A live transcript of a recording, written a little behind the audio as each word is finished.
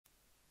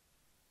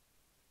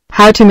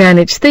How to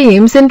manage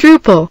themes in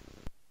Drupal.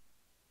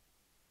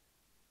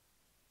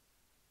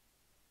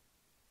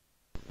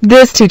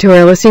 This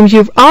tutorial assumes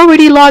you've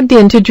already logged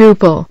into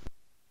Drupal.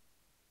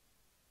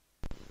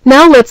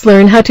 Now let's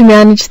learn how to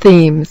manage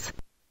themes.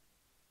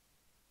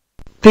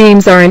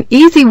 Themes are an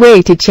easy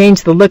way to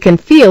change the look and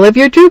feel of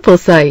your Drupal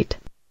site.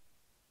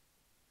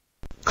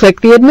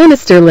 Click the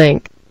Administer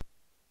link.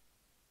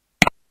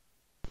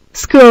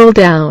 Scroll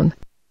down.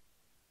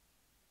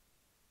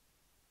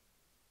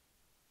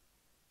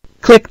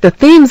 Click the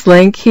Themes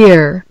link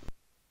here.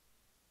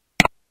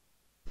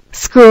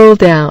 Scroll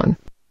down.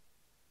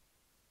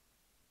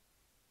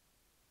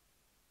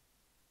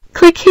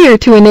 Click here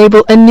to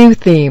enable a new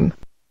theme.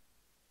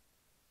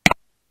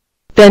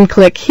 Then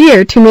click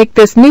here to make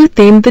this new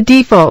theme the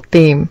default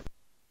theme.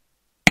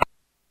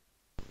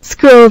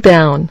 Scroll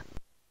down.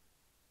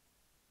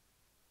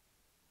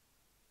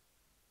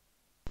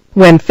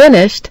 When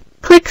finished,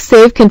 click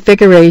Save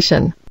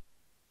Configuration.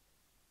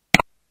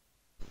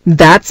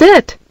 That's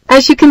it!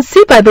 As you can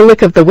see by the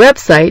look of the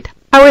website,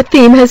 our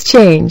theme has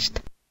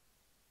changed.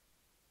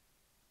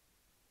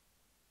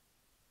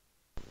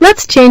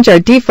 Let's change our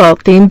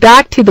default theme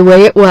back to the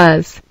way it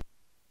was.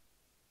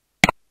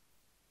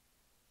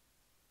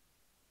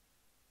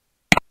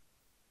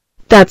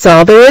 That's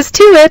all there is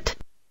to it.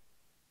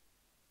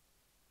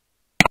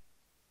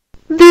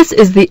 This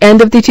is the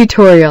end of the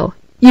tutorial.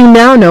 You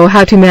now know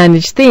how to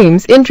manage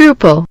themes in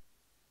Drupal.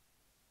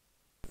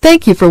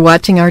 Thank you for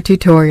watching our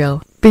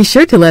tutorial. Be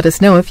sure to let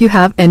us know if you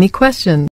have any questions.